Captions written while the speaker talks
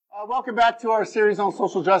Welcome back to our series on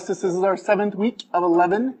social justice. This is our 7th week of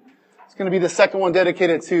 11. It's going to be the second one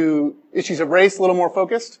dedicated to issues of race, a little more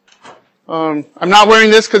focused. I'm not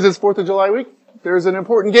wearing this because it's 4th of July week. There's an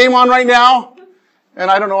important game on right now,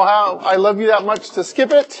 and I don't know how I love you that much to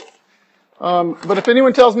skip it. But if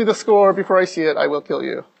anyone tells me the score before I see it, I will kill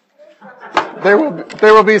you. There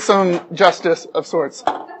will be some justice of sorts.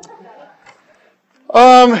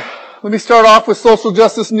 Let me start off with social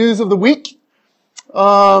justice news of the week.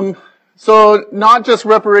 So not just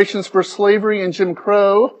reparations for slavery and Jim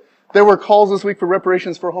Crow, there were calls this week for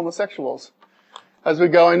reparations for homosexuals as we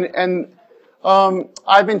go. And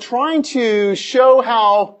I've been trying to show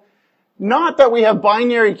how, not that we have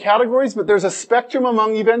binary categories, but there's a spectrum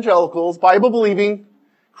among evangelicals, Bible-believing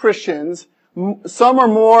Christians. Some are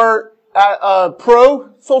more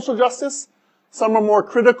pro-social justice. Some are more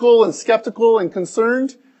critical and skeptical and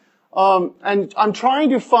concerned. And I'm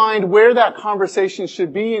trying to find where that conversation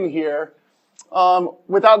should be in here,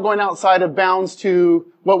 without going outside of bounds to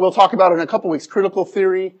what we'll talk about in a couple weeks, critical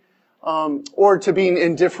theory, or to being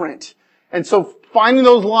indifferent. And so finding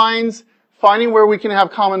those lines, finding where we can have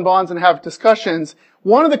common bonds and have discussions.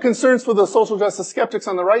 One of the concerns for the social justice skeptics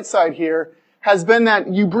on the right side here has been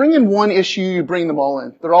that you bring in one issue, you bring them all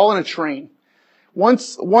in. They're all in a train.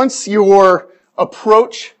 Once your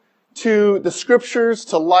approach to the scriptures,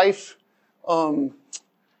 to life,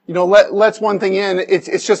 lets one thing in,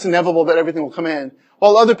 it's just inevitable that everything will come in.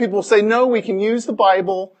 While other people will say, no, we can use the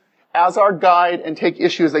Bible as our guide and take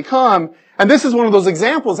issues as they come. And this is one of those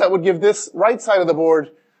examples that would give this right side of the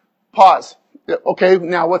board pause. Okay,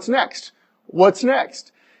 now what's next? What's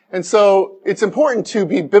next? And so it's important to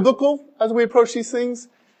be biblical as we approach these things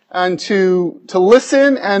and to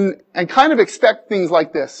listen and kind of expect things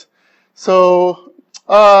like this. So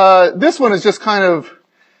this one is just kind of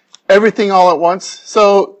everything all at once.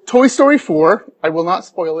 So Toy Story 4, I will not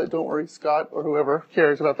spoil it, don't worry, Scott or whoever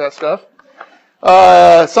cares about that stuff.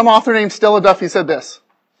 Some author named Stella Duffy said this: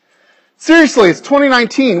 seriously, it's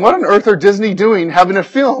 2019. What on earth are Disney doing having a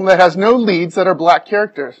film that has no leads that are black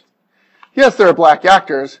characters? Yes, there are black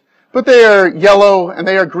actors, but they are yellow and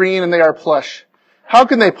they are green and they are plush. How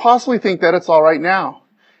can they possibly think that it's all right now?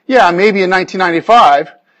 Yeah, maybe in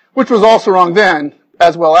 1995, which was also wrong then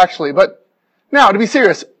as well, actually. But now, to be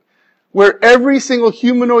serious, where every single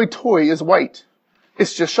humanoid toy is white,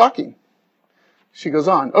 it's just shocking. She goes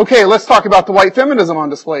on. Okay, let's talk about the white feminism on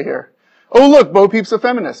display here. Oh, look, Bo Peep's a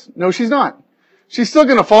feminist. No, she's not. She's still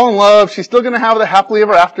going to fall in love. She's still going to have the happily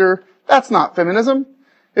ever after. That's not feminism.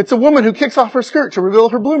 It's a woman who kicks off her skirt to reveal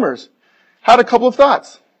her bloomers, had a couple of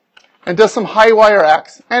thoughts, and does some high wire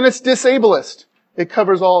acts. And it's disableist. It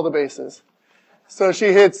covers all the bases. So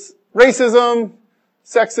she hits racism,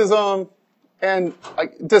 sexism, and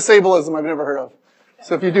disableism I've never heard of.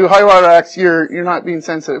 So if you do high wire acts, you're not being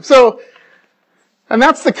sensitive. So, and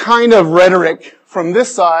that's the kind of rhetoric from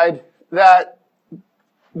this side that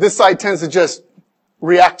this side tends to just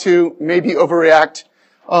react to, maybe overreact.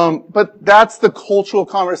 But that's the cultural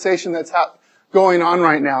conversation that's going on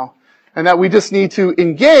right now. And that we just need to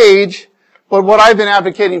engage. But what I've been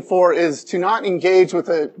advocating for is to not engage with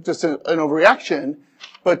just an overreaction,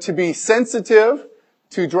 but to be sensitive,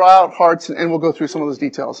 to draw out hearts, and we'll go through some of those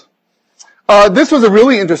details. This was a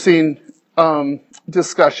really interesting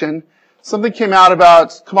discussion. Something came out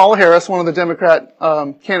about Kamala Harris, one of the Democrat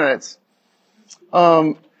candidates.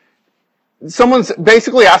 Someone's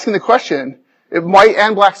basically asking the question, if white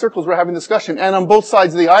and black circles were having discussion, and on both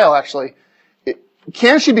sides of the aisle, actually.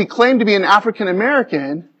 Can she be claimed to be an African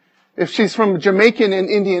American if she's from Jamaican and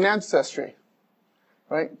Indian ancestry?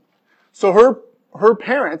 Right? So her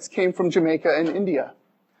parents came from Jamaica and India.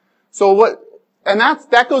 So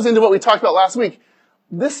that goes into what we talked about last week.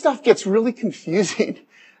 This stuff gets really confusing.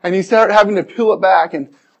 And you start having to peel it back and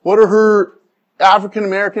what are her African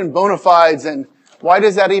American bona fides and why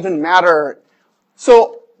does that even matter?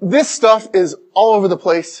 So this stuff is all over the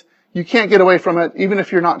place. You can't get away from it, even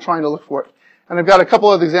if you're not trying to look for it. And I've got a couple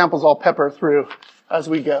of examples I'll pepper through as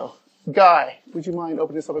we go. Guy, would you mind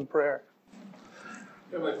opening us up in prayer?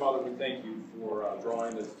 Heavenly Father, we thank you for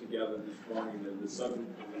drawing us together this morning in the subject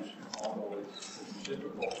which, although it's a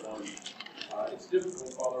difficult one, it's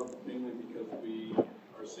difficult, Father, mainly because we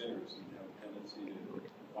are sinners and have a tendency to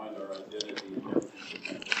find our identity in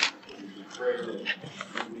everything. We pray that you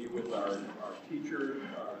be with our teacher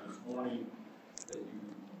this morning, that you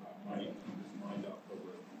might keep his mind off of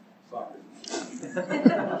the soccer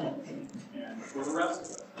and for the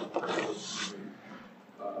rest of us,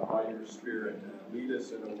 by your Spirit, lead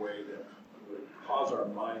us in a way that would cause our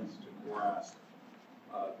minds to grasp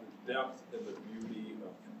the depth and the beauty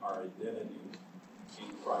of our identity in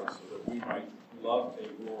Christ, so that we might love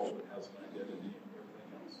a world that has an identity and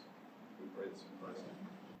everything else. We pray this in Christ's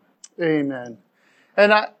name. Amen.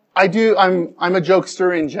 And I'm a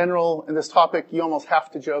jokester in general in this topic. You almost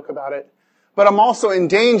have to joke about it. But I'm also in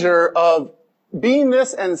danger of being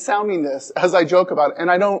this and sounding this as I joke about it.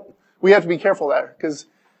 And we have to be careful there because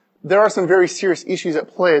there are some very serious issues at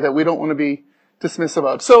play that we don't want to be dismissive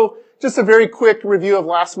of. So just a very quick review of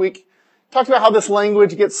last week. Talked about how this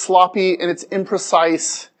language gets sloppy and it's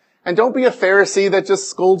imprecise. And don't be a Pharisee that just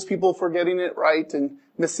scolds people for getting it right and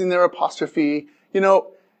missing their apostrophe.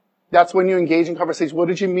 That's when you engage in conversation. What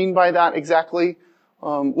did you mean by that exactly?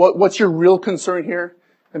 What's your real concern here?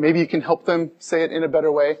 And maybe you can help them say it in a better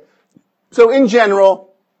way. So in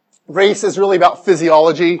general, race is really about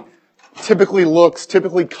physiology, typically looks,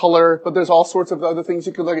 typically color, but there's all sorts of other things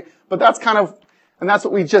you could look at. But that's and that's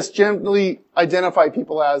what we just generally identify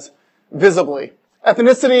people as visibly.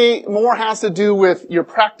 Ethnicity more has to do with your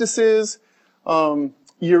practices,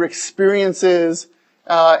 your experiences,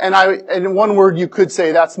 and in one word you could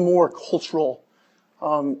say that's more cultural.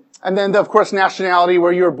 And then of course nationality,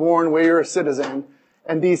 where you're born, where you're a citizen.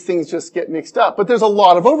 And these things just get mixed up. But there's a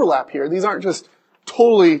lot of overlap here. These aren't just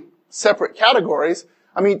totally separate categories.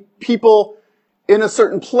 I mean, people in a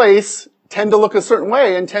certain place tend to look a certain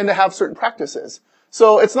way and tend to have certain practices.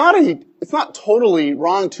 So it's not totally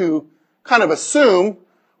wrong to kind of assume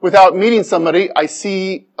without meeting somebody, I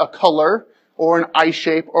see a color or an eye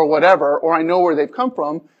shape or whatever, or I know where they've come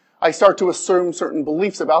from. I start to assume certain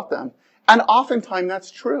beliefs about them. And oftentimes that's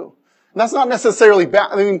true. And that's not necessarily bad.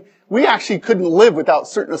 I mean, we actually couldn't live without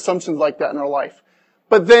certain assumptions like that in our life.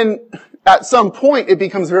 But then at some point it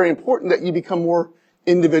becomes very important that you become more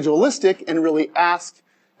individualistic and really ask,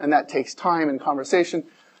 and that takes time and conversation.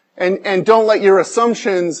 And don't let your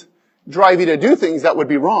assumptions drive you to do things that would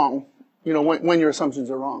be wrong, when your assumptions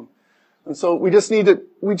are wrong. And so we just need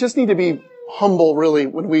to be humble really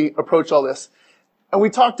when we approach all this. And we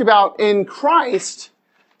talked about in Christ,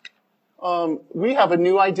 we have a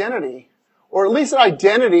new identity. Or at least an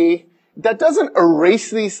identity that doesn't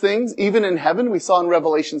erase these things, even in heaven. We saw in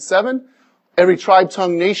Revelation 7, every tribe,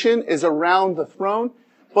 tongue, nation is around the throne.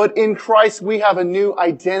 But in Christ, we have a new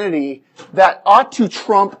identity that ought to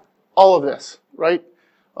trump all of this, right?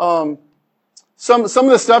 Some of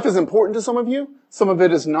the stuff is important to some of you. Some of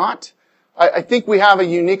it is not. I think we have a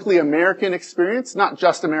uniquely American experience, not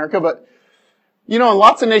just America, but,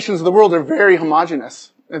 lots of nations of the world are very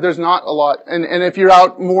homogenous. There's not a lot. And if you're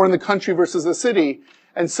out more in the country versus the city.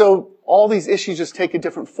 And so all these issues just take a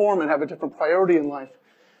different form and have a different priority in life.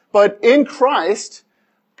 But in Christ,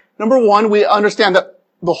 number one, we understand that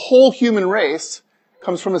the whole human race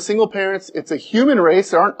comes from a single parent. It's a human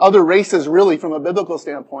race. There aren't other races really from a biblical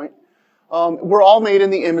standpoint. We're all made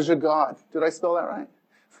in the image of God. Did I spell that right?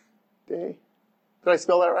 Did I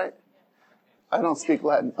spell that right? I don't speak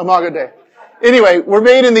Latin. Imago Dei. Anyway, we're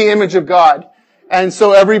made in the image of God. And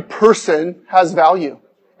so every person has value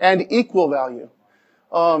and equal value.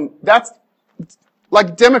 That's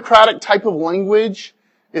like democratic type of language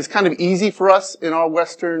is kind of easy for us in our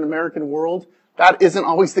Western American world. That isn't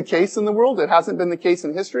always the case in the world. It hasn't been the case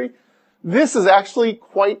in history. This is actually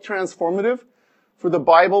quite transformative for the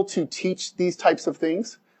Bible to teach these types of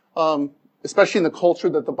things, especially in the culture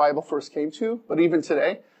that the Bible first came to, but even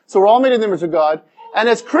today. So we're all made in the image of God. And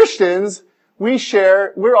as Christians,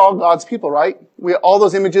 we're all God's people, right? All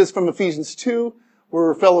those images from Ephesians 2,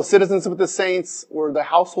 we're fellow citizens with the saints, we're the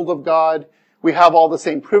household of God, we have all the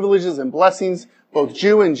same privileges and blessings, both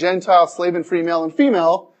Jew and Gentile, slave and free, male and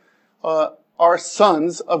female, are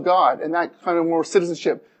sons of God, and that kind of more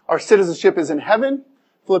citizenship. Our citizenship is in heaven,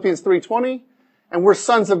 Philippians 3:20, and we're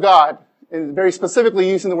sons of God, and very specifically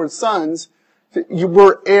using the word sons,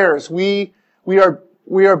 we're heirs, we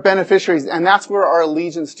are beneficiaries, and that's where our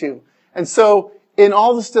allegiance to. And so, in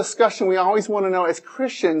all this discussion, we always want to know, as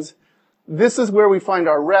Christians, this is where we find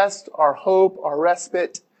our rest, our hope, our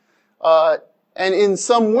respite. And in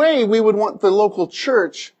some way, we would want the local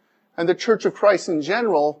church and the Church of Christ in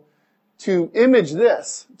general to image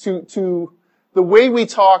this, to the way we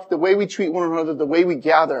talk, the way we treat one another, the way we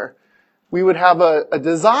gather. We would have a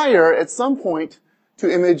desire at some point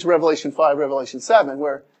to image Revelation 5, Revelation 7,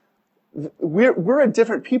 where we're a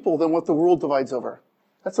different people than what the world divides over.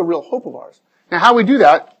 That's a real hope of ours. Now, how we do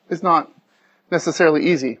that is not necessarily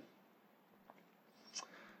easy.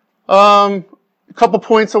 A couple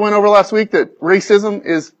points I went over last week, that racism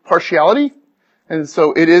is partiality, and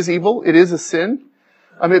so it is evil. It is a sin.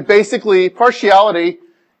 I mean, basically, partiality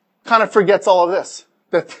kind of forgets all of this,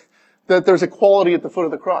 that there's equality at the foot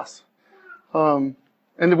of the cross, and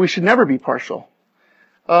that we should never be partial.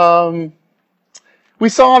 We We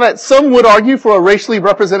saw that some would argue for a racially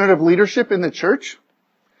representative leadership in the church.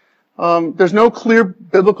 There's no clear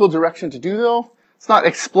biblical direction to do though. It's not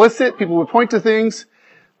explicit. People would point to things.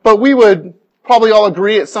 But we would probably all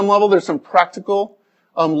agree at some level there's some practical,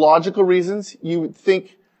 logical reasons. You would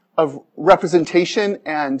think of representation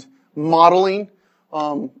and modeling,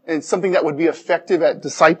 and something that would be effective at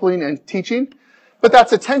discipling and teaching. But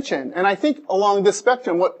that's a tension. And I think along this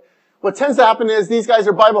spectrum, what tends to happen is these guys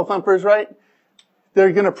are Bible thumpers, right?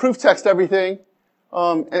 They're going to proof text everything.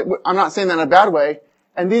 I'm not saying that in a bad way.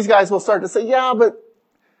 And these guys will start to say, yeah, but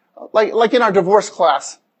like in our divorce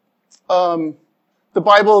class, the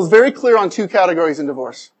Bible is very clear on two categories in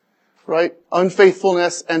divorce, right?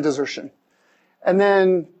 Unfaithfulness and desertion.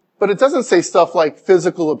 But it doesn't say stuff like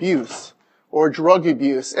physical abuse or drug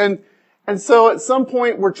abuse. And so at some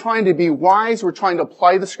point we're trying to be wise, we're trying to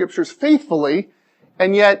apply the scriptures faithfully,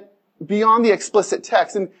 and yet beyond the explicit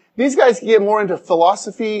text. And these guys get more into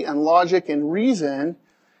philosophy and logic and reason,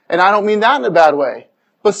 and I don't mean that in a bad way.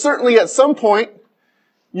 But certainly at some point,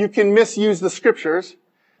 you can misuse the scriptures,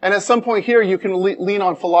 and at some point here, you can lean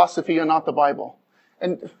on philosophy and not the Bible.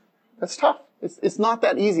 And that's tough. It's not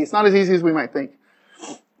that easy. It's not as easy as we might think.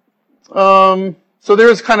 So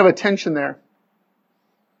there's kind of a tension there.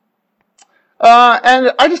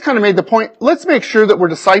 And I just kind of made the point, let's make sure that we're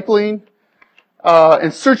discipling,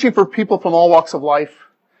 and searching for people from all walks of life.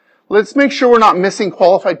 Let's make sure we're not missing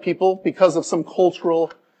qualified people because of some cultural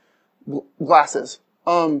glasses.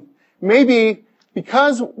 Maybe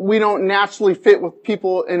because we don't naturally fit with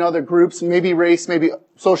people in other groups, maybe race, maybe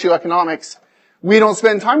socioeconomics, we don't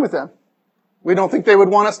spend time with them. We don't think they would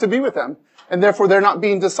want us to be with them. And therefore they're not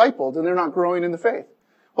being discipled and they're not growing in the faith.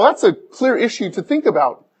 Well, that's a clear issue to think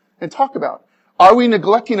about and talk about. Are we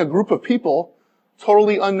neglecting a group of people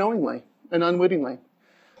totally unknowingly and unwittingly?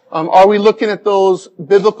 Are we looking at those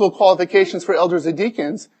biblical qualifications for elders and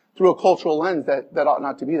deacons through a cultural lens that ought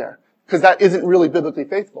not to be there? Because that isn't really biblically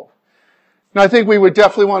faithful. Now, I think we would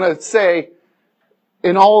definitely want to say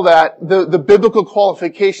in all of that, the biblical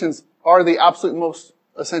qualifications are the absolute most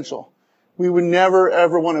essential. We would never,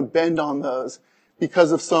 ever want to bend on those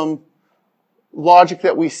because of some logic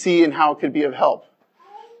that we see and how it could be of help.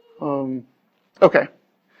 Okay.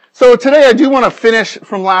 So today I do want to finish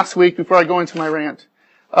from last week before I go into my rant.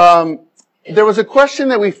 There was a question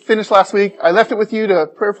that we finished last week. I left it with you to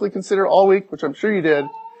prayerfully consider all week, which I'm sure you did.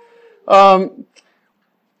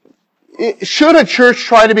 Should a church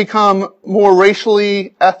try to become more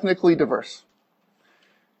racially, ethnically diverse?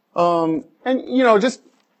 And, just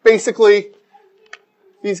basically,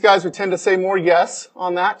 these guys would tend to say more yes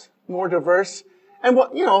on that, more diverse. And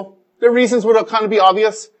their reasons would kind of be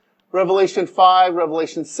obvious. Revelation 5,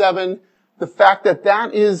 Revelation 7, the fact that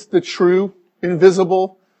that is the true,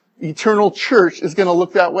 invisible, eternal church is going to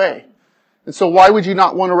look that way. And so why would you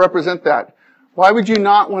not want to represent that? Why would you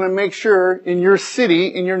not want to make sure in your city,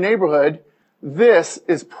 in your neighborhood, this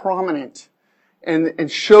is prominent and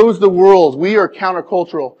shows the world we are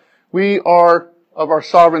countercultural. We are of our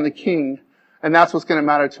sovereign, the King, and that's what's going to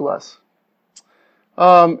matter to us.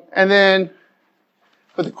 But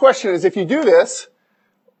the question is, if you do this,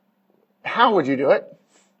 how would you do it?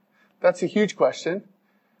 That's a huge question.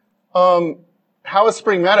 How is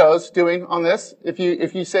Spring Meadows doing on this? If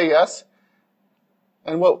you say yes,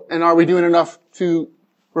 and are we doing enough to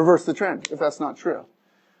reverse the trend if that's not true?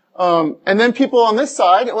 And then people on this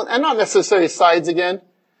side, and not necessarily sides again,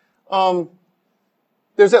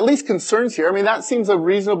 there's at least concerns here. I mean, that seems a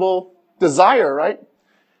reasonable desire, right?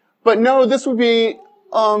 But no, this would be,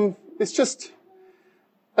 it's just,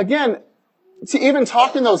 again, to even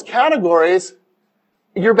talk in those categories,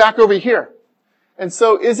 you're back over here. And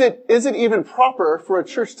so is it even proper for a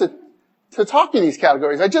church to talk in these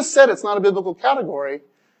categories? I just said it's not a biblical category.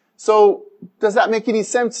 So does that make any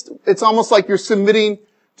sense? It's almost like you're submitting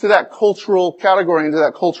to that cultural category and to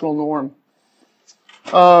that cultural norm.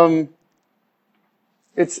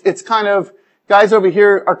 It's kind of, guys over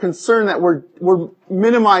here are concerned that we're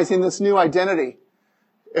minimizing this new identity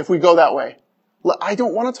if we go that way. I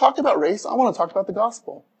don't want to talk about race. I want to talk about the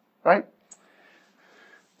gospel, right?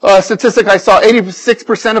 Statistic I saw,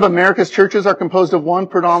 86% of America's churches are composed of one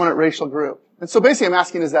predominant racial group. And so basically I'm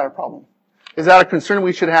asking, is that a problem? Is that a concern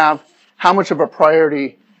we should have? How much of a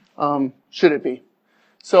priority should it be?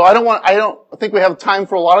 So I don't think we have time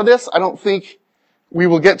for a lot of this. I don't think we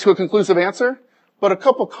will get to a conclusive answer, but a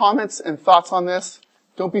couple comments and thoughts on this.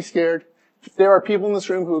 Don't be scared. There are people in this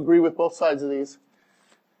room who agree with both sides of these.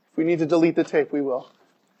 If we need to delete the tape, we will.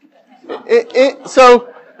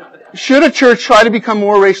 So, should a church try to become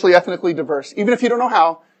more racially, ethnically diverse? Even if you don't know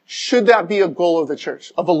how, should that be a goal of the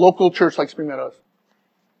church, of a local church like Spring Meadows?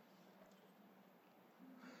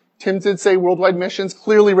 Tim did say worldwide missions.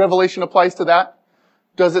 Clearly, Revelation applies to that.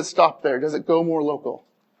 Does it stop there? Does it go more local?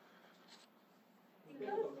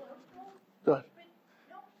 Go ahead.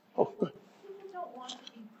 Oh, good. People don't want to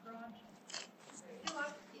be projects. You know,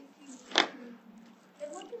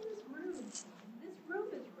 and look at this room. This room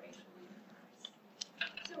is racially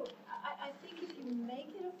diverse. So I think if you make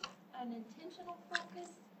it an intentional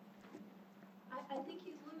focus, I think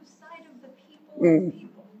you lose sight of the people.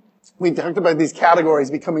 We talked about these categories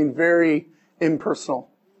becoming very impersonal.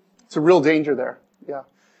 It's a real danger there. Yeah.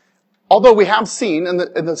 Although we have seen in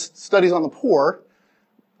the studies on the poor,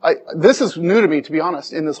 this is new to me, to be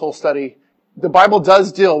honest, in this whole study. The Bible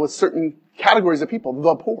does deal with certain categories of people,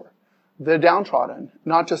 the poor, the downtrodden,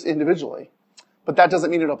 not just individually. But that doesn't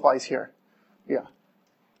mean it applies here. Yeah.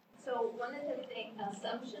 So one of the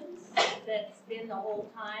assumptions that's been the whole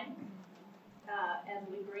time, as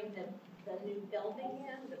we bring the new building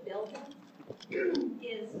in,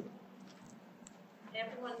 is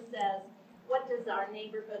everyone says, what does our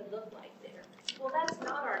neighborhood look like there? Well, that's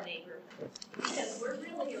not our neighborhood, because we're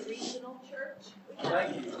really a regional church. We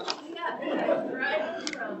got people driving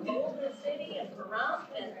from Boulder City and Pahrump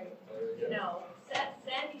and,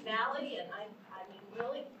 Sandy Valley, and I mean,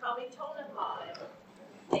 really, probably Tonopah, if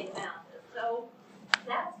they found us. So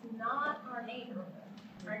that's not our neighborhood.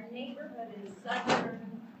 Our neighborhood is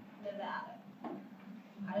Southern Nevada.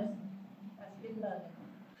 I've been done.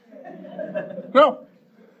 No.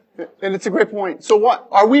 And it's a great point. So what,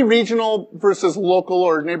 are we regional versus local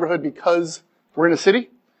or neighborhood because we're in a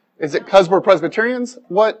city? Is it because we're Presbyterians?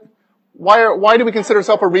 Why do we consider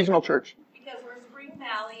ourselves a regional church? Because we're Spring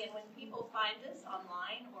Valley, and when people find us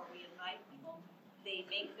online or we invite people, they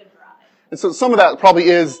make the drive. And so some of that probably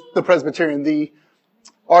is the Presbyterian.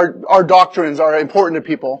 Our doctrines are important to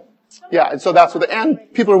people. Yeah, and so that's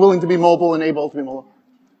and people are willing to be mobile and able to be mobile.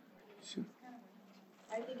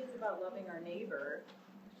 I think it's about loving our neighbor.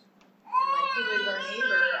 And who is our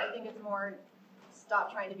neighbor? I think it's more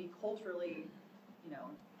stop trying to be culturally,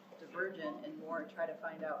 divergent and more try to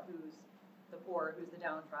find out who's the poor, who's the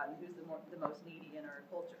downtrodden, who's the most needy in our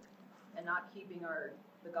culture. And not keeping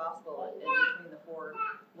the gospel in between the four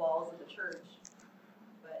walls of the church,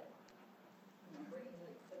 but bringing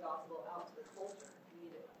the gospel out to the culture. We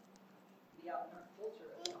need to be out in our culture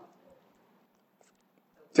of the gospel.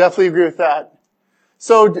 Definitely agree with that.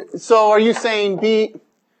 So are you saying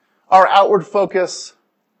our outward focus,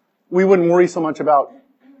 we wouldn't worry so much about?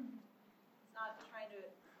 Not trying to.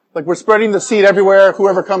 Like we're spreading the seed everywhere,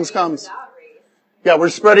 whoever comes. Yeah, we're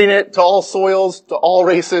spreading it to all soils, to all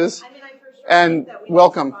races, I for sure and think that we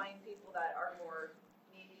welcome. Need to find people that are more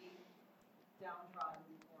needy, downtrodden,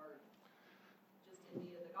 or just in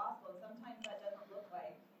need of the gospel. And sometimes that doesn't look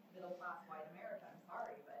like middle class white America. I'm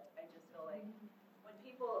sorry, but I just feel like when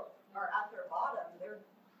people are at their bottom, they're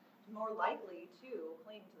more likely to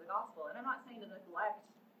cling to the gospel. And I'm not saying to neglect,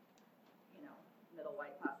 middle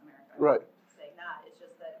white class America. I'm Right. not saying that. It's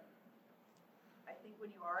just that I think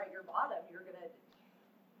when you are at your bottom, you're going to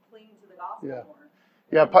cling to the gospel more.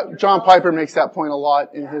 Yeah, John Piper makes that point a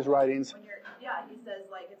lot in his writings. He says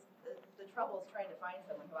it's the trouble is trying to find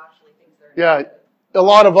someone who actually thinks they're. Yeah, a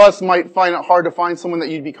lot of us might find it hard to find someone that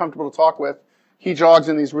you'd be comfortable to talk with. He jogs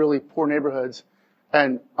in these really poor neighborhoods,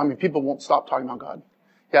 and people won't stop talking about God.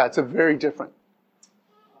 Yeah, it's a very different.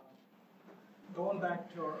 Going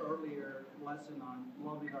back to our earlier lesson on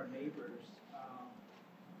loving our neighbors,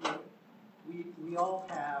 we all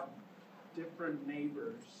have different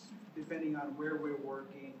neighbors depending on where we're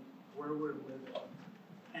working, where we're living,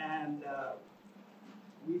 and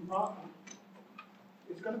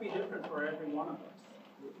it's going to be different for every one of us.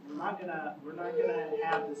 We're not gonna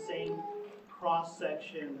have the same cross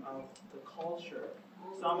section of the culture.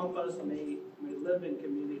 Some of us may live in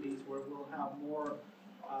communities where we'll have more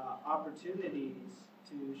opportunities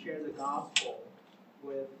to share the gospel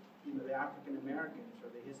with the African Americans or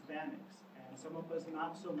the Hispanics, and some of us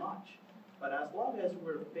not so much. But as long as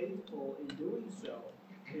we're faithful in doing so,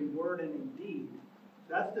 in word and in deed,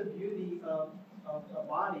 that's the beauty of a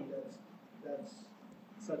body that's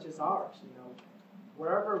such as ours.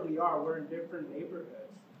 Wherever we are, we're in different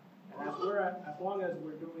neighborhoods, and as long as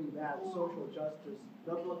we're doing that social justice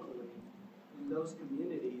biblically in those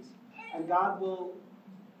communities, and God will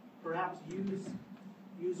perhaps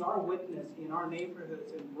use our witness in our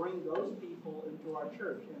neighborhoods and bring those people into our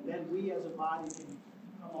church, and then we as a body can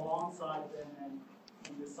come alongside them and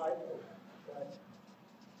disciple them. But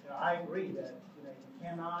I agree that you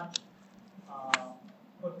cannot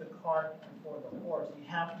put the cart before the horse. You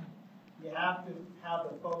have to have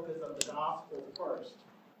the focus of the gospel first,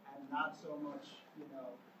 and not so much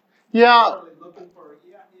Yeah. looking for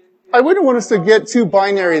I wouldn't want us to get too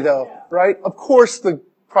binary though, right? Of course the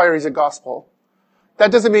priority is the gospel.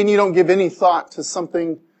 That doesn't mean you don't give any thought to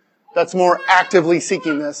something that's more actively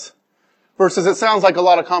seeking this. Versus it sounds like a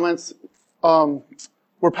lot of comments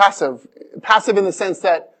were passive. Passive in the sense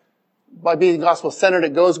that by being gospel-centered,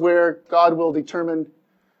 it goes where God will determine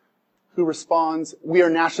who responds. We are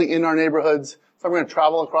naturally in our neighborhoods, so I'm going to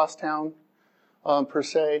travel across town, per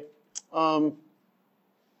se. And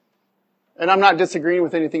I'm not disagreeing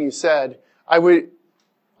with anything you said. I would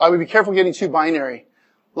be careful getting too binary.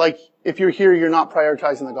 Like, if you're here, you're not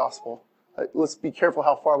prioritizing the gospel. Let's be careful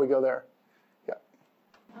how far we go there. Yeah.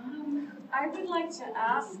 I would like to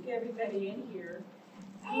ask everybody in here,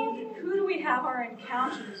 who do we have our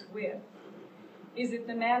encounters with? Is it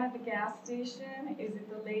the man at the gas station? Is it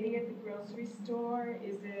the lady at the grocery store?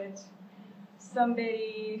 Is it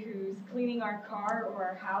somebody who's cleaning our car or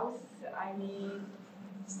our house? I mean,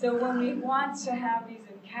 so when we want to have these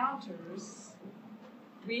encounters,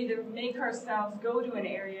 we either make ourselves go to an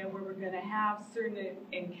area where we're going to have certain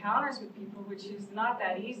encounters with people, which is not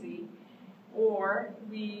that easy, or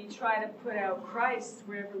we try to put out Christ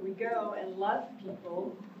wherever we go and love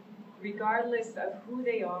people, regardless of who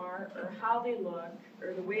they are, or how they look,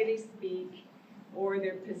 or the way they speak, or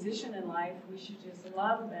their position in life. We should just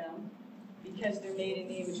love them because they're made in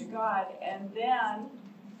the image of God. And then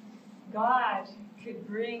God could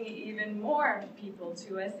bring even more people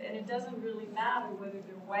to us, and it doesn't really matter whether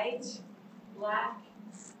they're white, black,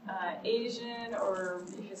 Asian, or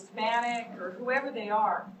Hispanic, or whoever they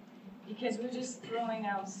are, because we're just throwing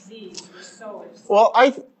out seeds, we're sowers. Well,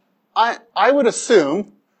 I would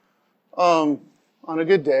assume, on a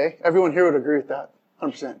good day, everyone here would agree with that,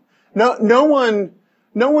 100%. No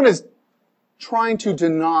one is trying to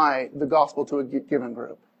deny the gospel to a given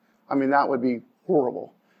group. I mean, that would be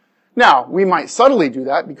horrible. Now, we might subtly do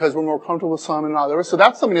that because we're more comfortable with some and others, so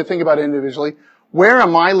that's something to think about individually. Where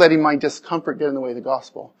am I letting my discomfort get in the way of the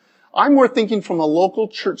gospel? I'm more thinking from a local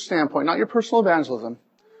church standpoint, not your personal evangelism,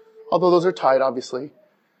 although those are tied, obviously.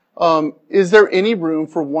 Is there any room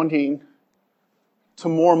for wanting to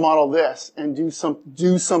more model this and do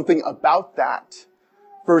something about that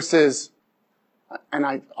versus, and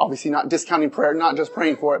I obviously not discounting prayer, not just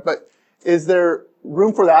praying for it, but is there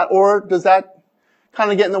room for that, or does that kind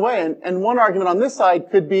of get in the way? And one argument on this side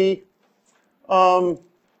could be, I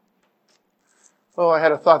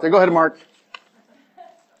had a thought there. Go ahead, Mark.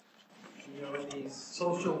 You know, in these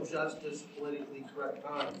social justice, politically correct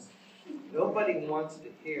times, nobody wants to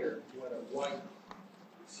hear what a white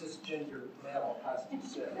cisgender male has to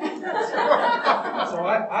say. So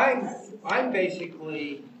I'm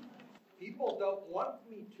basically, people don't want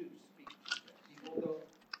me to speak.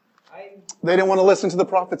 They didn't want to listen to the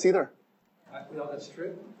prophets either. Well, that's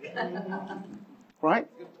true. Right?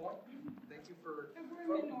 Good point. Thank you for.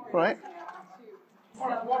 Right?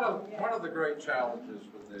 One of the great challenges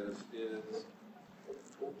with this is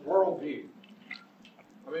worldview.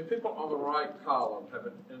 I mean, people on the right column have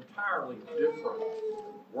an entirely different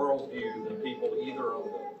worldview than people either on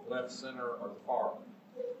the left, center, or the far.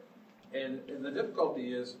 And the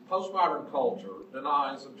difficulty is postmodern culture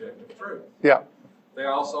denies objective truth. Yeah. They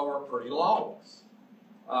also are pretty lawless.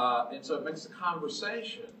 And so it makes the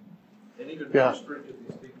conversation and even ministry to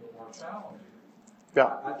these people more challenging.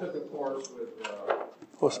 Yeah. I took a course with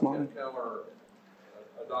Postmodern. Ken Keller,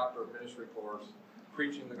 a doctor of ministry course,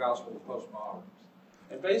 preaching the gospel of postmoderns.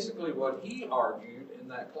 And basically what he argued in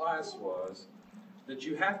that class was that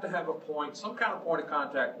you have to have some kind of point of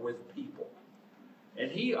contact with people. And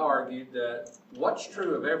he argued that what's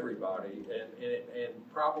true of everybody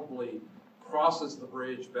and probably crosses the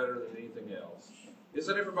bridge better than anything else is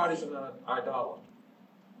that everybody's an idolater.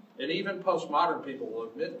 And even postmodern people will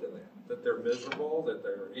admit to that they're miserable, that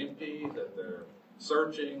they're empty, that they're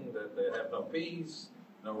searching, that they have no peace,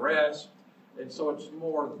 no rest. And so it's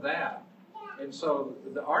more that. And so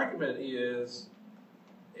the argument is,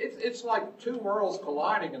 it's like two worlds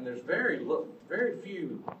colliding, and there's very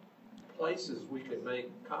few places we can make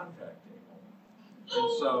contact anymore.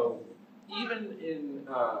 And so even in,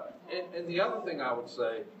 and the other thing I would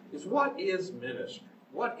say is, what is ministry?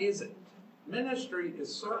 What is it? Ministry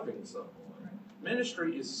is serving someone.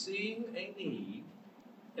 Ministry is seeing a need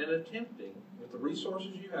and attempting, with the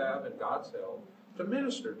resources you have and God's help, to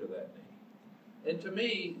minister to that need. And to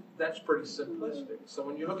me, that's pretty simplistic. So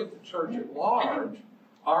when you look at the church at large,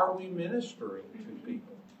 are we ministering to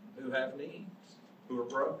people who have needs, who are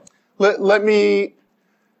broken? Let me,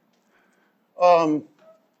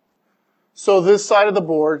 so this side of the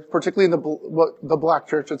board, particularly in the black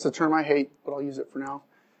church, it's a term I hate, but I'll use it for now.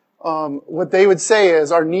 What they would say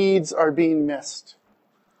is our needs are being missed.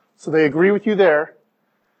 So they agree with you there.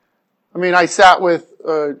 I mean, I sat with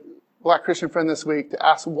a black Christian friend this week to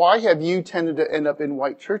ask, why have you tended to end up in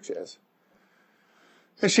white churches?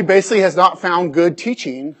 And she basically has not found good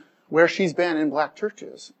teaching where she's been in black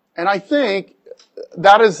churches. And I think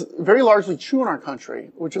that is very largely true in our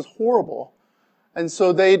country, which is horrible. And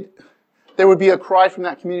so there would be a cry from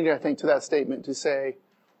that community, I think, to that statement to say,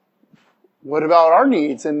 what about our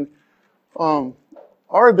needs and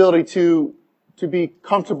our ability to be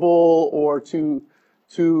comfortable or to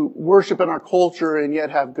worship in our culture and yet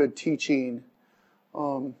have good teaching?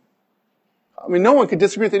 I mean, no one could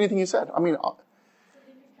disagree with anything you said. I mean,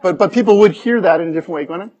 but people would hear that in a different way.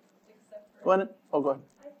 Go ahead. Go ahead. Oh, go ahead.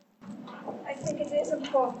 I think it is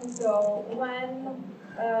important, though, when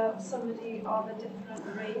somebody of a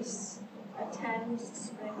different race attends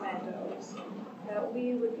Spring Meadows, that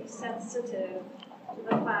we would be sensitive to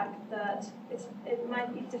the fact that it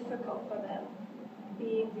might be difficult for them,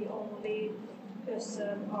 being the only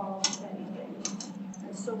person of anything.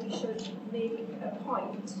 And so we should make a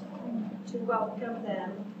point to welcome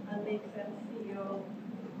them and make them feel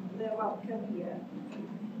they're welcome here.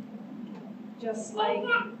 Just like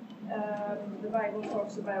the Bible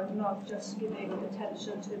talks about not just giving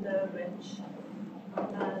attention to the rich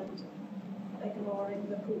and ignoring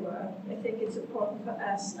the poor. I think it's important for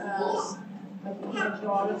us as a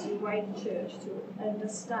majority white church to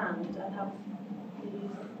understand and have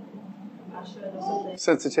the passion or something.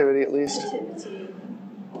 Sensitivity, at least. Sensitivity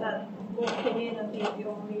that walking in and being the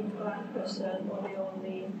only black person or the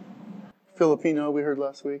only Filipino we heard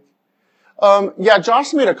last week. Yeah,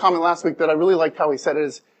 Josh made a comment last week that I really liked how he said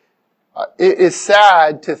it is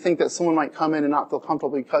sad to think that someone might come in and not feel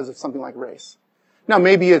comfortable because of something like race. Now,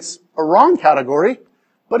 maybe it's a wrong category,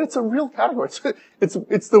 but it's a real category.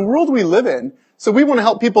 It's the world we live in. So we want to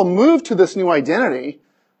help people move to this new identity,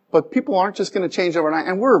 but people aren't just going to change overnight.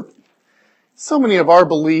 And so many of our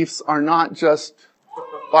beliefs are not just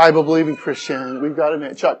Bible-believing Christian. We've got to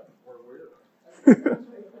admit, Chuck. I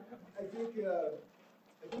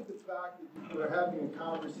think the fact that we're having a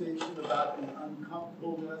conversation about the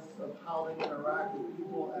uncomfortableness of how they interact with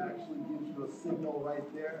people actually gives you a signal right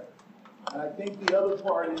there. And I think the other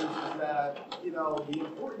part is that, the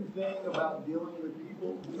important thing about dealing with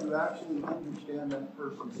people is to actually understand that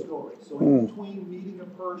person's story. So in between meeting a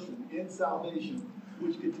person in salvation,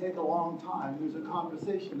 which could take a long time, there's a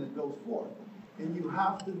conversation that goes forth. And you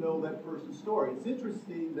have to know that person's story. It's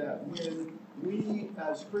interesting that when we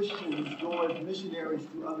as Christians go as missionaries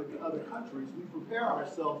to other countries, we prepare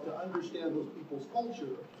ourselves to understand those people's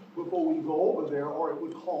culture before we go over there, or it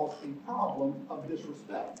would cause a problem of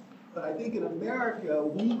disrespect. But I think in America,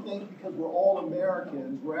 we think because we're all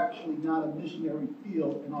Americans, we're actually not a missionary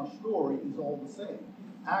field, and our story is all the same.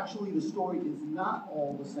 Actually, the story is not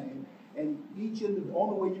all the same. And the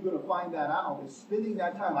only way you're going to find that out is spending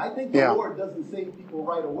that time. I think the Lord doesn't save people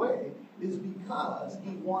right away is because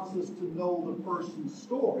he wants us to know the person's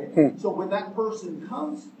story. So when that person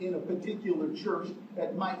comes in a particular church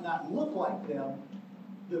that might not look like them,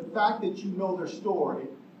 the fact that you know their story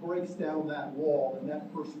breaks down that wall and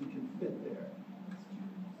that person can fit there.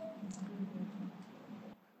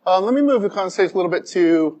 Let me move the conversation a little bit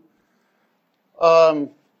to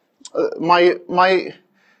my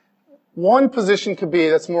one position could be,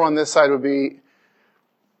 that's more on this side, would be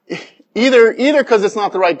either because it's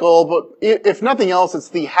not the right goal, but if nothing else, it's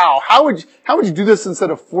the how. How would you do this instead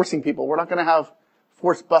of forcing people? We're not going to have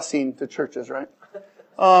forced busing to churches, right?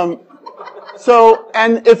 So,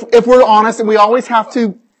 and if we're honest, and we have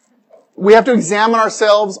to examine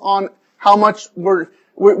ourselves on how much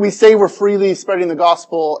we say we're freely spreading the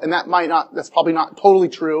gospel, and that's probably not totally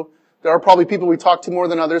true. There are probably people we talk to more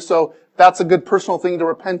than others, so that's a good personal thing to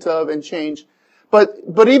repent of and change. But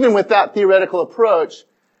even with that theoretical approach,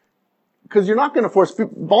 because you're not going to force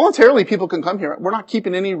voluntarily, people can come here. We're not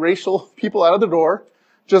keeping any racial people out of the door.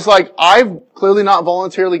 Just like I've clearly not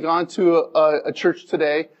voluntarily gone to a church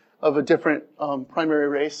today of a different primary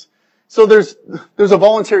race. So there's a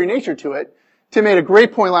voluntary nature to it. Tim made a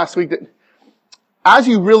great point last week that as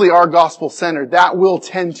you really are gospel-centered, that will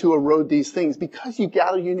tend to erode these things because you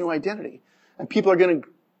gather your new identity. And people are going to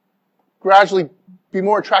gradually be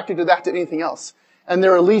more attracted to that than anything else. And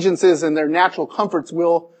their allegiances and their natural comforts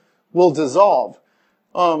will dissolve.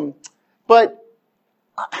 But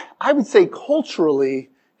I would say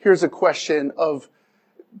culturally, here's a question of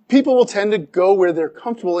people will tend to go where they're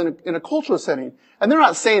comfortable in a cultural setting. And they're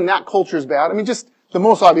not saying that culture is bad. I mean, just the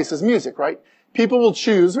most obvious is music, right? People will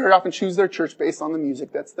very often choose their church based on the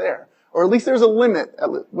music that's there. Or at least there's a limit at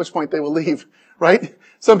which point they will leave, right?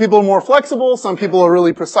 Some people are more flexible. Some people are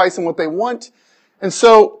really precise in what they want. And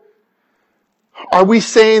so Are we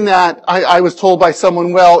saying that, I was told by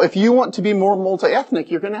someone, well, if you want to be more multi-ethnic,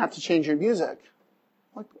 you're going to have to change your music.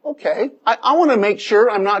 Like, okay. I want to make sure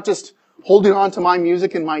I'm not just holding on to my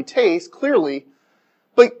music and my taste, clearly,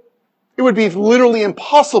 but it would be literally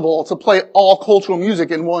impossible to play all cultural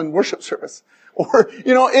music in one worship service. Or,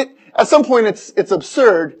 at some point it's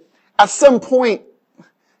absurd. At some point,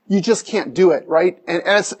 you just can't do it, right?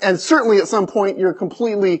 And certainly at some point, you're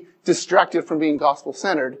completely distracted from being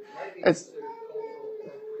gospel-centered.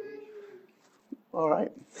 All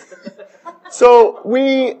right. So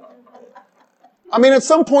at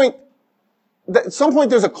some point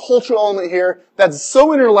there's a cultural element here that's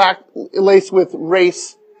so interlaced with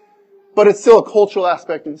race, but it's still a cultural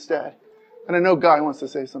aspect instead. And I know Guy wants to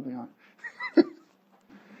say something on it.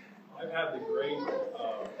 I've had the great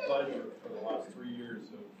pleasure for the last 3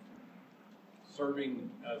 years of serving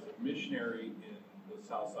as a missionary in the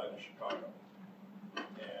south side of Chicago.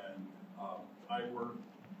 And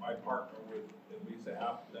I partner with at least a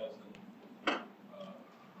half a dozen,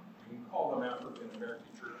 you can call them African American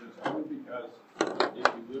churches, only because if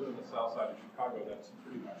you live in the south side of Chicago, that's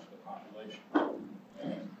pretty much the population.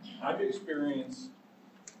 And I've experienced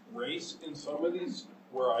race in some of these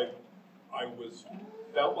where I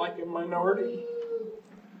felt like a minority,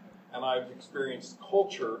 and I've experienced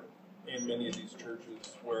culture in many of these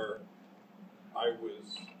churches where I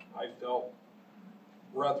felt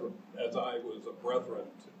brethren, as I was a brethren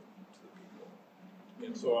to the people.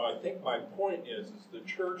 And so I think my point is the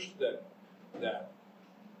church that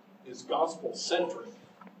is gospel-centric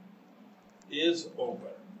is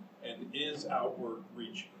open and is outward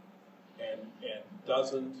reaching and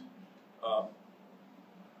doesn't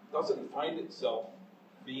find itself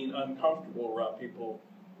being uncomfortable around people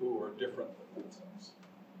who are different than themselves,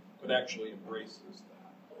 but actually embraces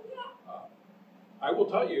that. I will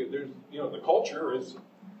tell you, the culture is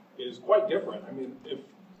quite different. I mean,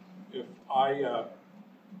 if I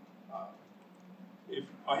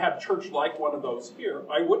had church like one of those here,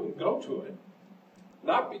 I wouldn't go to it,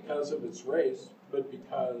 not because of its race, but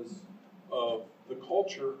because of the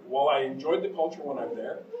culture. While I enjoyed the culture when I'm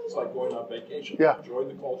there, it's like going on vacation. Yeah. I enjoy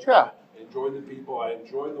the culture. Yeah. I enjoy the people. I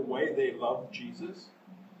enjoy the way they love Jesus.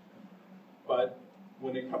 But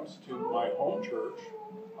when it comes to my home church,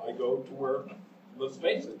 I go to where, let's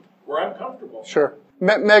face it, where I'm comfortable. Sure.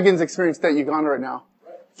 Megan's experienced at Uganda right now.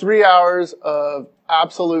 Right. 3 hours of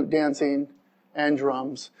absolute dancing and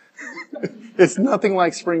drums. It's nothing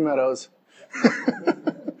like Spring Meadows.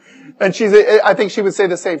 And I think she would say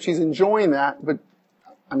the same. She's enjoying that, but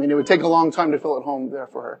it would take a long time to feel at home there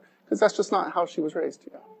for her. Because that's just not how she was raised.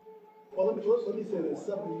 Yeah. Well, let me say this.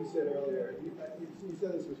 Something you said earlier. You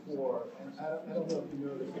said this before, and I don't know if you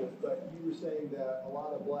noticed this, but you were saying that a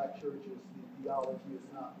lot of black churches, the theology is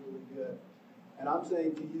not really good. And I'm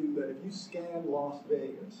saying to you that if you scan Las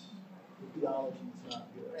Vegas, the theology is not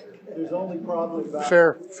good. There's only probably about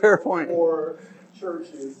fair point. 4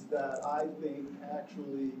 churches that I think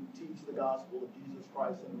actually teach the gospel of Jesus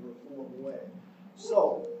Christ in a reformed way.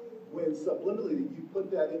 So, when subliminally you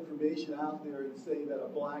put that information out there and say that a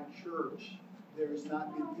black church, there's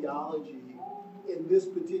not good theology in this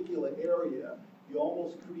particular area, you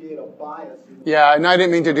almost create a bias. Yeah, and I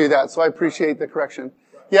didn't mean to do that, so I appreciate the correction.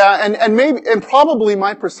 Yeah, and probably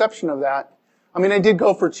my perception of that, I did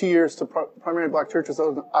go for 2 years to primarily black churches.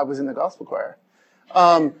 I was in the gospel choir.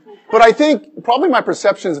 But I think probably my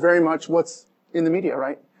perception is very much what's in the media,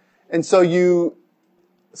 right? And so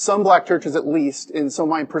some black churches at least, and so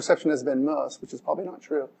my perception has been most, which is probably not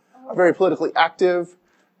true, are very politically active.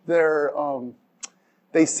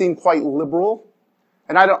 They seem quite liberal.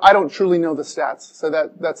 And I don't truly know the stats, so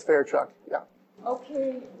that's fair, Chuck. Yeah.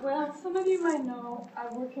 Okay, well, some of you might know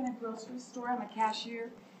I work in a grocery store. I'm a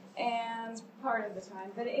cashier, and part of the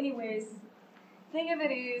time. But anyways, thing of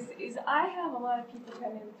it is I have a lot of people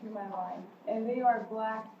come in through my line, and they are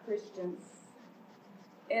black Christians.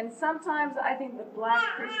 And sometimes I think the black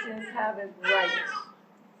Christians have it right,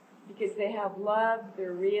 because they have love,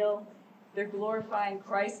 they're real, they're glorifying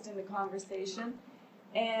Christ in the conversation.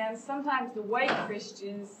 And sometimes the white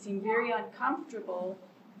Christians seem very uncomfortable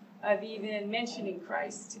of even mentioning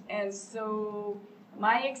Christ. And so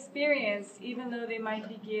my experience, even though they might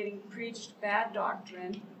be getting preached bad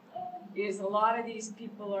doctrine, is a lot of these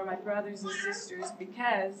people are my brothers and sisters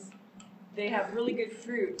because they have really good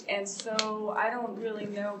fruit. And so I don't really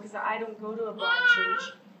know, because I don't go to a black church,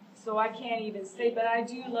 so I can't even say. But I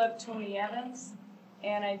do love Tony Evans,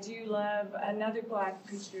 and I do love another black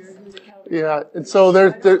preacher who's a Calvinist. Yeah, and so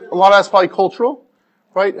there's a lot of that's probably cultural,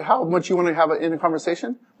 right? How much you want to have in a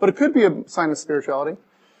conversation. But it could be a sign of spirituality.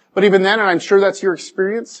 But even then, and I'm sure that's your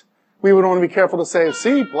experience, we would want to be careful to say,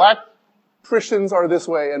 see, black Christians are this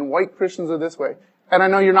way and white Christians are this way. And I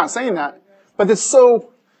know you're not saying that, but it's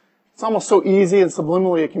almost so easy and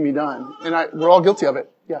subliminally it can be done. And we're all guilty of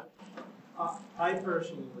it. Yeah. I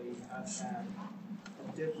personally have had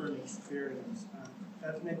a different experience.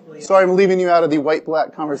 Ethnically. Sorry, I'm leaving you out of the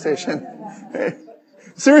white-black conversation.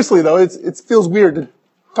 Seriously, though, it feels weird to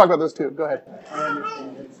talk about those two. Go ahead. I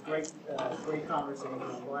understand. It's great conversation.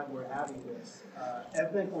 I'm glad we're having this.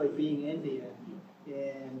 Ethnically, being Indian,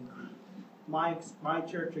 in my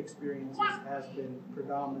church experiences has been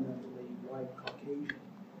predominantly white Caucasian.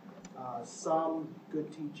 Some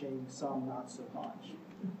good teaching, some not so much.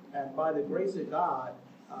 And by the grace of God,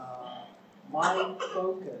 my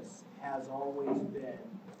focus has always been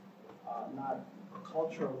not a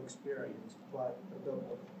cultural experience, but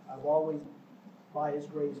I've always, by His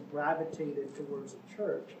grace, gravitated towards a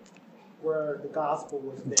church where the gospel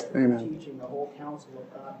was there, Amen. the teaching, the whole counsel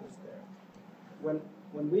of God was there.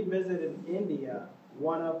 When we visited India,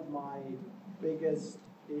 one of my biggest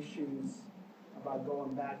issues about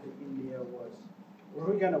going back to India was, where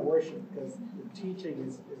are we going to worship? Because the teaching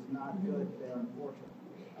is not good there,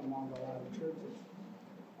 unfortunately, among a lot of churches.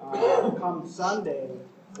 Come Sunday,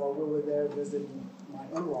 while we were there visiting my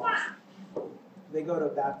in-laws, they go to a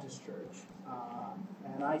Baptist church.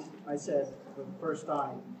 And I said for the first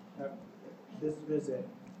time, this visit,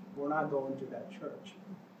 we're not going to that church.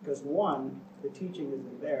 Because one, the teaching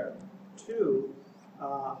isn't there. Two,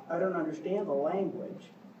 I don't understand the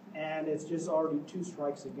language, and it's just already 2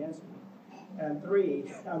 strikes against me. And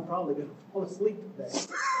 3, I'm probably going to fall asleep today.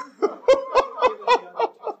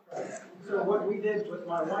 So what we did with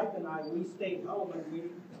my wife and I, we stayed home and we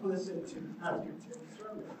listened to Pastor Tim's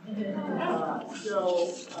sermon.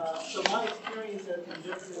 So my experience has been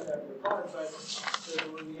different in that regard, but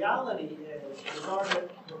the reality is,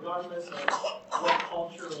 regardless of what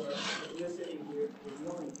culture or ethnicity we're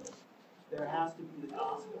dealing with, there has to be the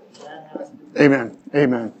gospel. That has to be. Amen.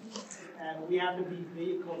 Amen. And we have to be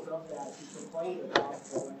vehicles of that to proclaim the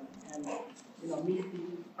gospel and meet the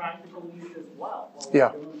practical needs as well.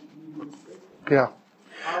 Yeah. Yeah.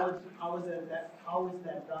 How is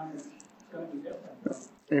that done? It's going to be different.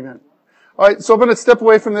 Amen. All right, so I'm going to step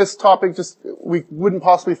away from this topic. We wouldn't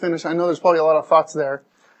possibly finish. I know there's probably a lot of thoughts there.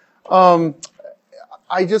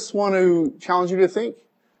 I just want to challenge you to think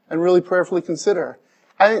and really prayerfully consider.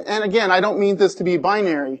 And again, I don't mean this to be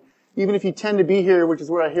binary. Even if you tend to be here, which is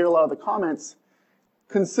where I hear a lot of the comments,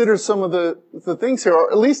 consider some of the things here, or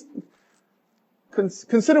at least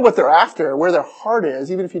consider what they're after, where their heart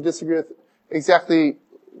is, even if you disagree with exactly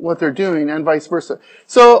what they're doing, and vice versa.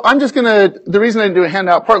 So I'm just the reason I didn't do a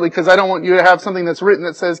handout, partly because I don't want you to have something that's written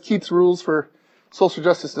that says Keith's Rules for Social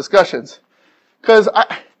Justice Discussions. Because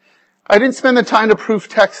I didn't spend the time to proof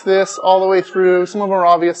text this all the way through. Some of them are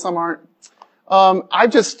obvious, some aren't.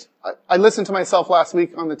 I listened to myself last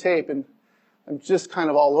week on the tape, and I'm just kind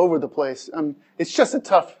of all over the place. It's just a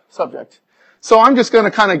tough subject. So I'm just going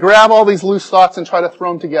to kind of grab all these loose thoughts and try to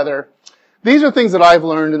throw them together. These are things that I've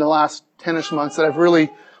learned in the last 10-ish months that I've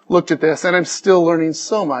really looked at this, and I'm still learning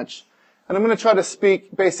so much. And I'm going to try to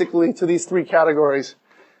speak basically to these 3 categories.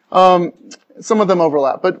 Some of them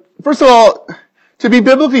overlap. But first of all, to be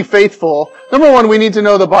biblically faithful, number 1, we need to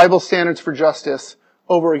know the Bible standards for justice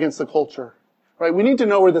over against the culture. Right? We need to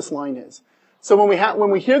know where this line is. So when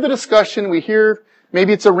we hear the discussion, we hear,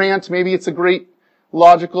 maybe it's a rant, maybe it's a great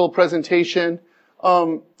logical presentation,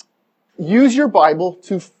 use your Bible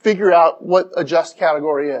to figure out what a just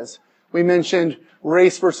category is. We mentioned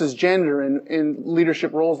race versus gender in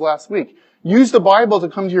leadership roles last week. Use the Bible to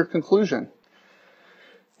come to your conclusion.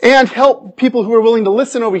 And help people who are willing to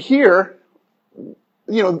listen over here,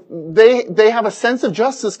 they have a sense of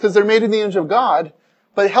justice because they're made in the image of God,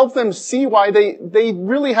 but help them see why they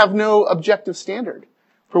really have no objective standard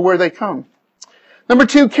for where they come. Number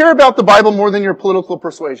 2, care about the Bible more than your political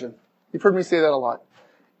persuasion. You've heard me say that a lot.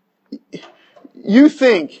 You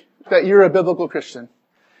think that you're a biblical Christian.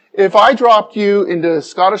 If I dropped you into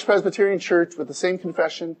Scottish Presbyterian Church with the same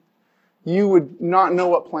confession, you would not know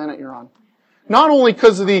what planet you're on. Not only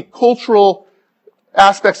because of the cultural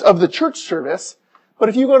aspects of the church service, but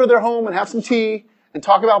if you go to their home and have some tea and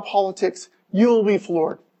talk about politics, you'll be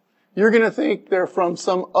floored. You're going to think they're from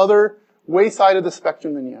some other wayside of the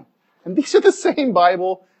spectrum than you. And these are the same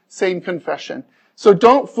Bible, same confession. So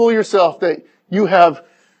don't fool yourself that you have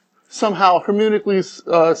somehow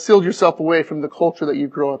hermeneutically sealed yourself away from the culture that you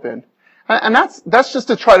grow up in. And that's just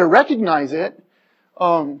to try to recognize it.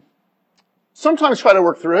 Sometimes try to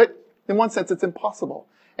work through it. In one sense, it's impossible.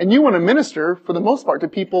 And you want to minister, for the most part, to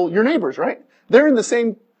people, your neighbors, right? They're in the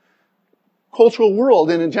same cultural world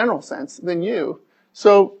in a general sense than you.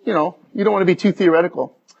 So, you don't want to be too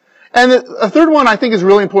theoretical. And a third one I think is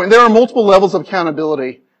really important. There are multiple levels of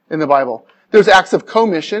accountability in the Bible. There's acts of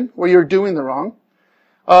commission, where you're doing the wrong.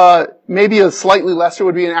 Maybe a slightly lesser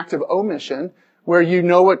would be an act of omission, where you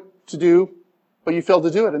know what to do, but you fail to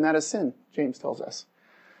do it, and that is sin, James tells us.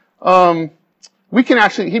 We can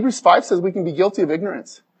actually, Hebrews 5 says we can be guilty of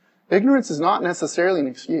ignorance. Ignorance is not necessarily an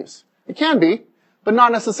excuse. It can be, but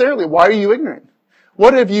not necessarily. Why are you ignorant?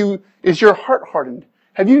 What is your heart hardened?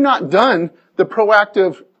 Have you not done the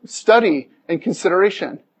proactive study and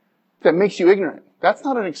consideration that makes you ignorant? That's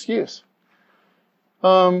not an excuse.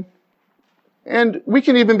 And we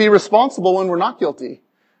can even be responsible when we're not guilty.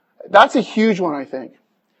 That's a huge one, I think.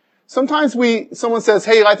 Sometimes someone says,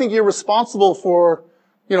 hey, I think you're responsible for,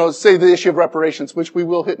 say the issue of reparations, which we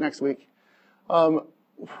will hit next week.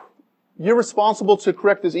 You're responsible to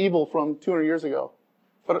correct this evil from 200 years ago.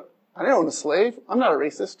 But I didn't own a slave. I'm not a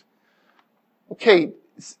racist. Okay,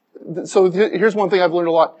 so here's one thing I've learned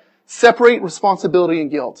a lot. Separate responsibility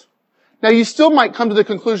and guilt. Now, you still might come to the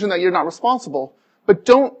conclusion that you're not responsible, but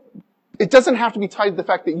it doesn't have to be tied to the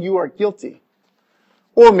fact that you are guilty.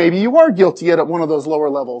 Or maybe you are guilty at one of those lower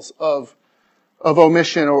levels of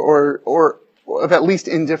omission or of at least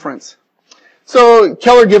indifference. So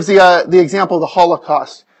Keller gives the example of the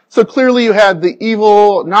Holocaust. So clearly you had the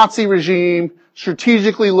evil Nazi regime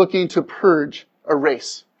strategically looking to purge a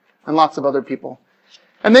race and lots of other people.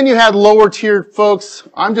 And then you had lower tier folks.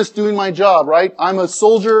 I'm just doing my job, right? I'm a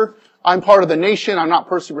soldier. I'm part of the nation. I'm not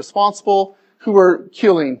personally responsible, who were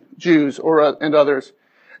killing Jews and others.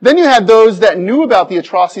 Then you had those that knew about the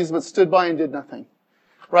atrocities but stood by and did nothing,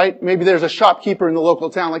 right? Maybe there's a shopkeeper in the local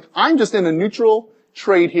town. Like, I'm just in a neutral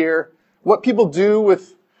trade here. What people do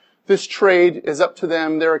with this trade is up to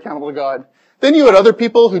them. They're accountable to God. Then you had other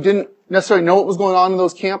people who didn't necessarily know what was going on in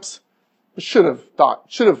those camps, but should have.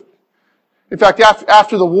 In fact,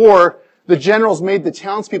 after the war, the generals made the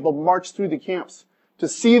townspeople march through the camps to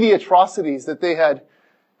see the atrocities that they had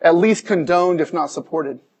at least condoned, if not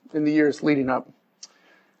supported, in the years leading up.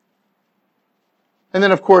 And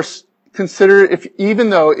then, of course, consider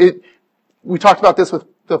we talked about this with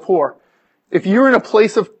the poor. If you're in a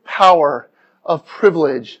place of power, of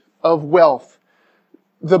privilege, of wealth,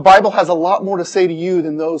 the Bible has a lot more to say to you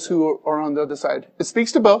than those who are on the other side. It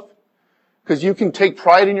speaks to both, because you can take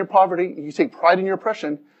pride in your poverty, you take pride in your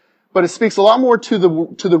oppression, but it speaks a lot more to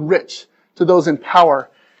the rich, to those in power,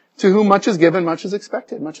 to whom much is given, much is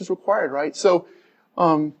expected, much is required, right? So,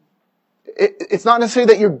 it's not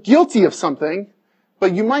necessarily that you're guilty of something,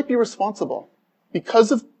 but you might be responsible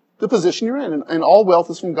because of the position you're in, and all wealth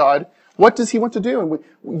is from God. What does He want to do?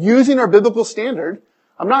 And using our biblical standard,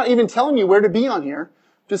 I'm not even telling you where to be on here,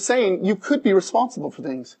 just saying you could be responsible for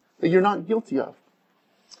things that you're not guilty of.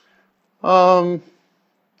 All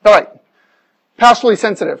right. Pastorally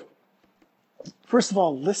sensitive. First of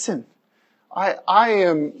all, listen. I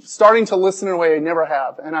am starting to listen in a way I never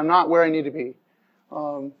have, and I'm not where I need to be.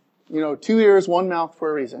 2 ears, one mouth for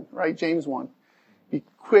a reason, right? James 1. Be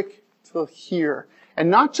quick to hear. And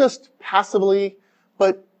not just passively,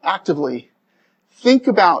 but actively. Think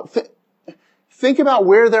about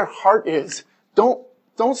where their heart is. Don't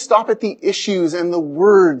stop at the issues and the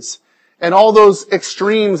words and all those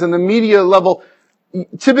extremes and the media level.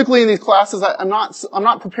 Typically in these classes, I'm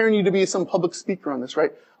not preparing you to be some public speaker on this,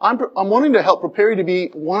 right? I'm wanting to help prepare you to be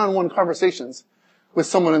one-on-one conversations with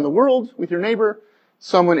someone in the world, with your neighbor,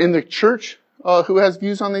 someone in the church who has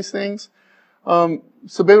views on these things.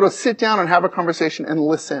 So be able to sit down and have a conversation and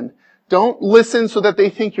listen. Don't listen so that they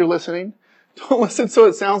think you're listening. Don't listen so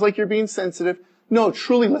it sounds like you're being sensitive. No,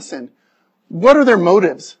 truly listen. What are their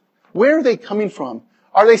motives? Where are they coming from?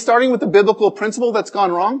 Are they starting with the biblical principle that's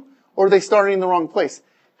gone wrong? Or are they starting in the wrong place?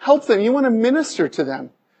 Help them. You want to minister to them.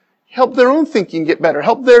 Help their own thinking get better.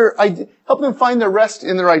 Help them find their rest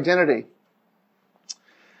in their identity.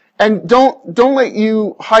 And don't let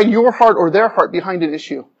you hide your heart or their heart behind an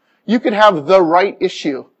issue. You could have the right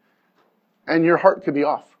issue, and your heart could be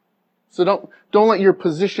off. So don't let your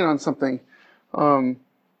position on something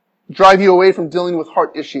drive you away from dealing with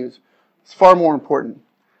heart issues. It's far more important.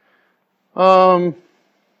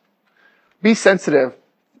 Be sensitive.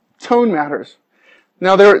 Tone matters.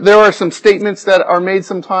 Now there are some statements that are made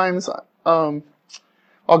sometimes.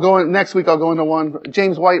 Next week I'll go into one.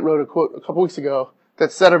 James White wrote a quote a couple weeks ago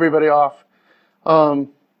that set everybody off. I'll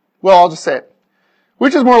just say it.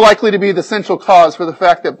 Which is more likely to be the central cause for the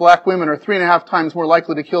fact that black women are 3.5 times more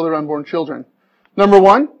likely to kill their unborn children? Number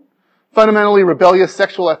 1, fundamentally rebellious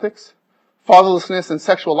sexual ethics, fatherlessness, and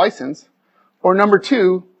sexual license. Or number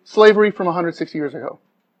 2, slavery from 160 years ago.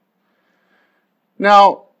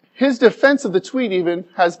 Now, his defense of the tweet even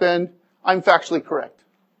has been, I'm factually correct.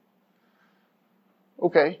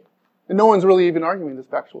 Okay. And no one's really even arguing this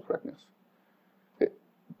factual correctness.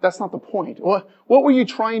 That's not the point. What were you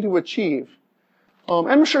trying to achieve?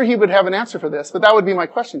 I'm sure he would have an answer for this, but that would be my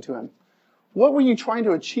question to him. What were you trying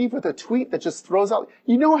to achieve with a tweet that just throws out?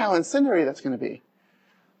 You know how incendiary that's going to be.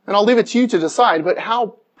 And I'll leave it to you to decide, but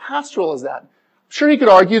how pastoral is that? I'm sure he could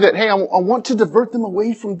argue that, hey, I want to divert them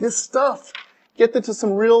away from this stuff. Get them to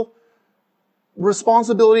some real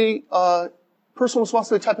responsibility, personal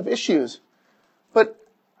responsibility type of issues. But,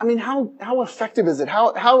 I mean, how effective is it?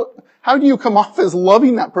 How do you come off as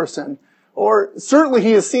loving that person? Or certainly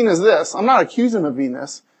he is seen as this. I'm not accusing him of being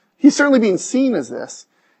this. He's certainly being seen as this.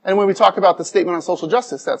 And when we talk about the statement on social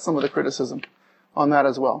justice, that's some of the criticism on that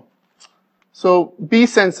as well. So be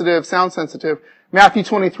sensitive, sound sensitive. Matthew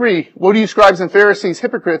 23, woe to you scribes and Pharisees,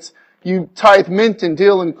 hypocrites, you tithe mint and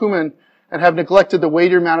dill and cumin and have neglected the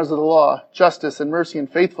weightier matters of the law, justice and mercy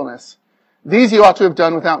and faithfulness. These you ought to have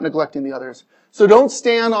done without neglecting the others. So don't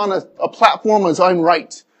stand on a platform as I'm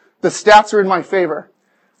right. The stats are in my favor.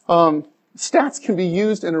 Stats can be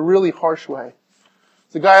used in a really harsh way.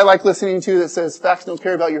 There's a guy I like listening to that says facts don't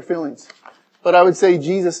care about your feelings. But I would say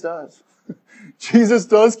Jesus does. Jesus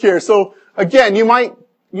does care. So again, you might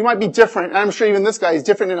be different. And I'm sure even this guy is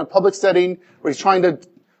different in a public setting where he's trying to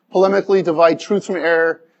polemically divide truth from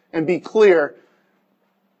error and be clear.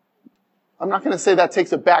 I'm not going to say that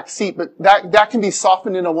takes a back seat, but that can be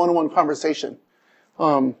softened in a one-on-one conversation.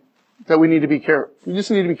 That we need to be careful. We just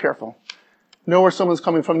need to be careful. Know where someone's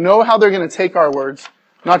coming from. Know how they're going to take our words,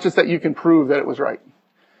 not just that you can prove that it was right.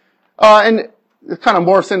 And it kind of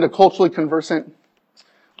morphs into culturally conversant.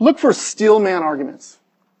 Look for steel man arguments,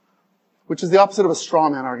 which is the opposite of a straw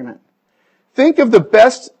man argument. Think of the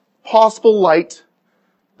best possible light,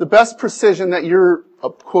 the best precision that your,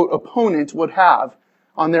 quote, opponent would have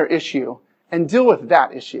on their issue, and deal with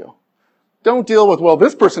that issue. Don't deal with, well,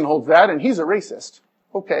 this person holds that and he's a racist.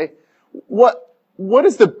 Okay. What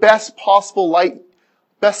is the best possible light,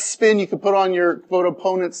 best spin you could put on your, quote,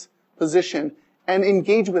 opponent's position and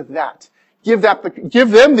engage with that? Give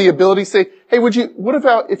them the ability to say, hey, what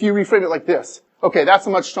about if you reframe it like this? Okay, that's a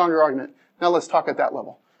much stronger argument. Now let's talk at that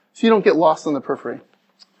level. So you don't get lost on the periphery.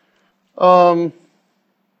 So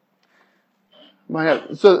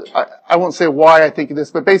I won't say why I think of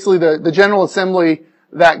this, but basically the General Assembly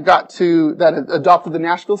that adopted the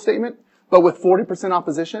Nashville Statement, but with 40%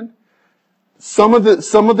 opposition, some of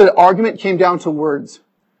the argument came down to words.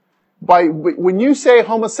 When you say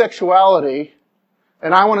homosexuality,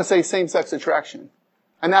 and I want to say same-sex attraction,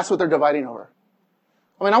 and that's what they're dividing over.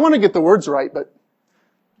 I mean, I want to get the words right, but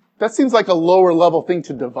that seems like a lower level thing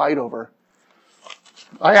to divide over.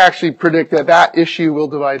 I actually predict that issue will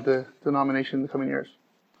divide the denomination in the coming years.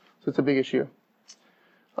 So it's a big issue.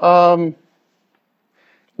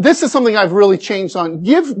 This is something I've really changed on.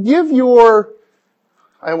 Give your,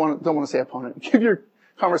 don't want to say opponent, give your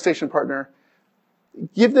conversation partner,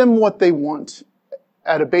 give them what they want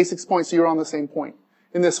at a basics point so you're on the same point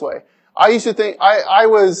in this way. I used to think,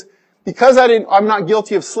 because I'm not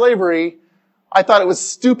guilty of slavery, I thought it was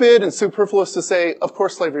stupid and superfluous to say, of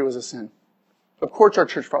course slavery was a sin. Of course our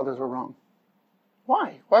church fathers were wrong.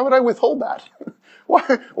 Why? Why would I withhold that?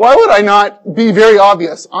 Why would I not be very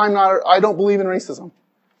obvious? I don't believe in racism.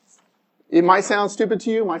 It might sound stupid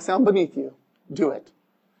to you, might sound beneath you. Do it.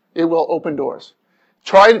 It will open doors.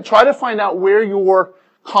 Try to find out where your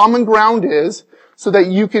common ground is so that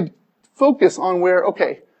you could focus on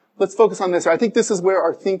okay, let's focus on this. I think this is where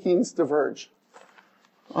our thinkings diverge.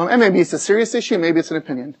 And maybe it's a serious issue, maybe it's an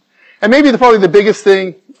opinion. And maybe probably the biggest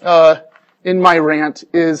thing in my rant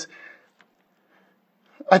is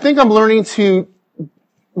I think I'm learning to,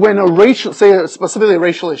 when specifically a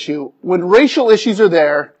racial issue, when racial issues are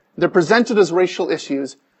there, they're presented as racial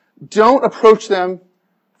issues, don't approach them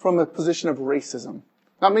from a position of racism.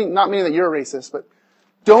 Not meaning that you're a racist, but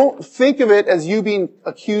don't think of it as you being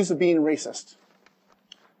accused of being racist.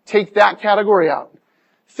 Take that category out.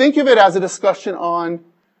 Think of it as a discussion on,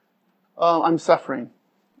 I'm suffering.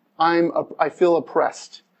 I feel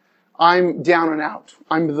oppressed. I'm down and out.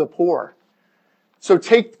 I'm the poor. So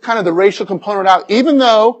take kind of the racial component out, even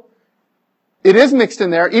though it is mixed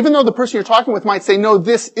in there, even though the person you're talking with might say, no,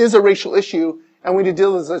 this is a racial issue, and we need to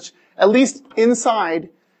deal with such. At least inside,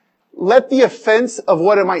 let the offense of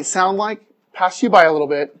what it might sound like pass you by a little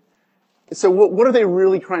bit. So what are they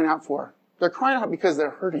really crying out for? They're crying out because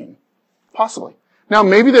they're hurting. Possibly. Now,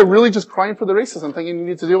 maybe they're really just crying for the racism, thinking you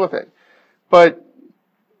need to deal with it. But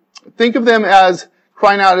think of them as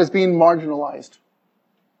crying out as being marginalized.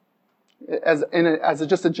 As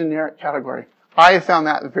just a generic category. I have found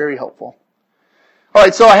that very helpful. All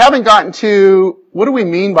right, so I haven't gotten to what do we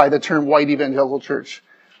mean by the term white evangelical church.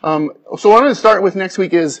 So what I'm going to start with next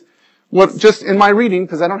week is what just in my reading,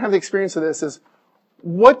 because I don't have the experience of this, is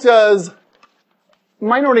what does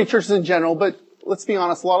minority churches in general, but let's be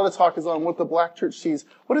honest, a lot of the talk is on what the black church sees.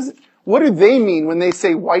 What do they mean when they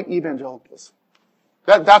say white evangelicals?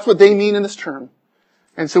 That's what they mean in this term.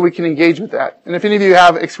 And so we can engage with that. And if any of you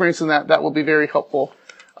have experience in that, that will be very helpful.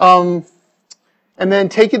 And then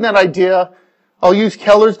taking that idea, I'll use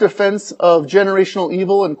Keller's defense of generational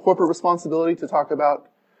evil and corporate responsibility to talk about,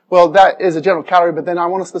 well, that is a general category, but then I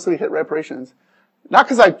want to specifically hit reparations. Not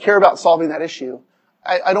because I care about solving that issue.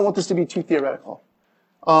 I don't want this to be too theoretical.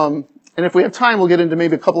 And if we have time, we'll get into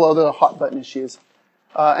maybe a couple other hot button issues.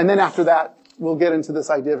 And then after that, we'll get into this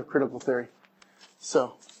idea of critical theory.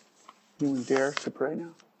 So, anyone dare to pray now?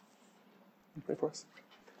 Pray for us.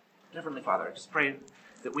 Heavenly Father, I just pray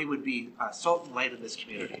that we would be salt and light in this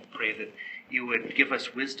community. Pray that you would give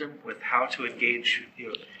us wisdom with how to engage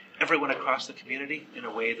everyone across the community in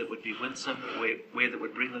a way that would be winsome, a way that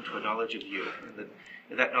would bring them to a knowledge of you,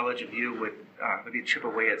 and that knowledge of you would maybe chip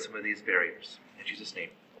away at some of these barriers. In Jesus' name.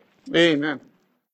 Amen.